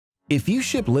If you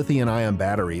ship lithium-ion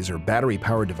batteries or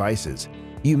battery-powered devices,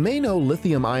 you may know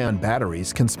lithium-ion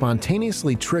batteries can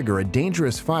spontaneously trigger a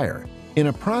dangerous fire in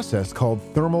a process called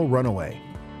thermal runaway.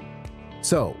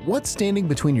 So, what's standing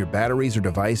between your batteries or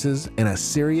devices and a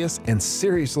serious and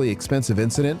seriously expensive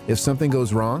incident if something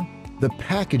goes wrong? The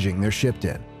packaging they're shipped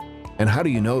in. And how do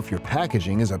you know if your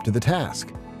packaging is up to the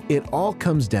task? It all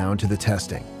comes down to the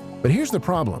testing. But here's the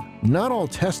problem. Not all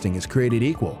testing is created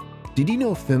equal. Did you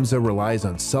know PHMSA relies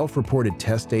on self-reported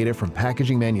test data from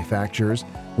packaging manufacturers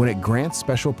when it grants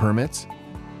special permits?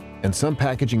 And some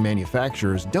packaging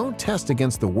manufacturers don't test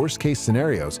against the worst-case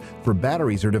scenarios for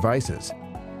batteries or devices.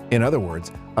 In other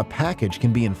words, a package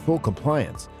can be in full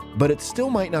compliance, but it still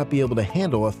might not be able to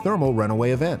handle a thermal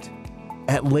runaway event.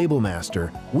 At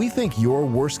LabelMaster, we think your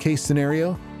worst-case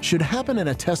scenario should happen in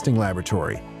a testing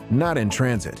laboratory, not in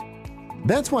transit.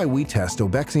 That's why we test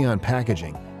Obexion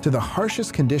packaging to the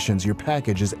harshest conditions your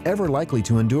package is ever likely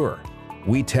to endure.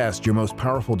 We test your most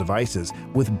powerful devices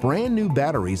with brand new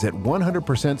batteries at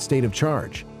 100% state of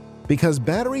charge. Because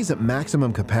batteries at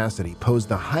maximum capacity pose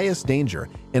the highest danger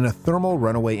in a thermal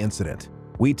runaway incident.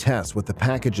 We test with the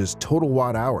package's total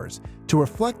watt hours to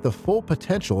reflect the full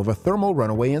potential of a thermal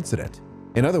runaway incident.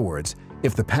 In other words,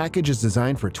 if the package is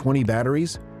designed for 20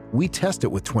 batteries, we test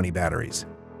it with 20 batteries.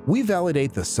 We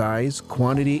validate the size,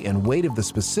 quantity, and weight of the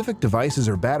specific devices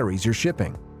or batteries you're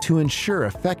shipping to ensure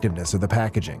effectiveness of the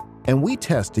packaging. And we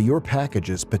test to your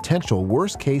package's potential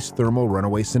worst-case thermal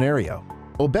runaway scenario.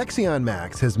 Obexion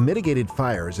Max has mitigated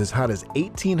fires as hot as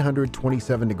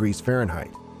 1827 degrees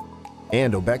Fahrenheit.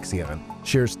 And Obexion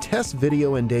shares test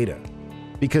video and data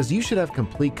because you should have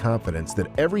complete confidence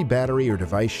that every battery or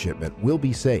device shipment will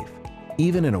be safe,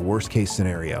 even in a worst-case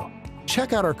scenario.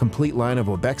 Check out our complete line of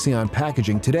Obexion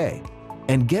packaging today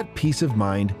and get peace of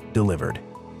mind delivered.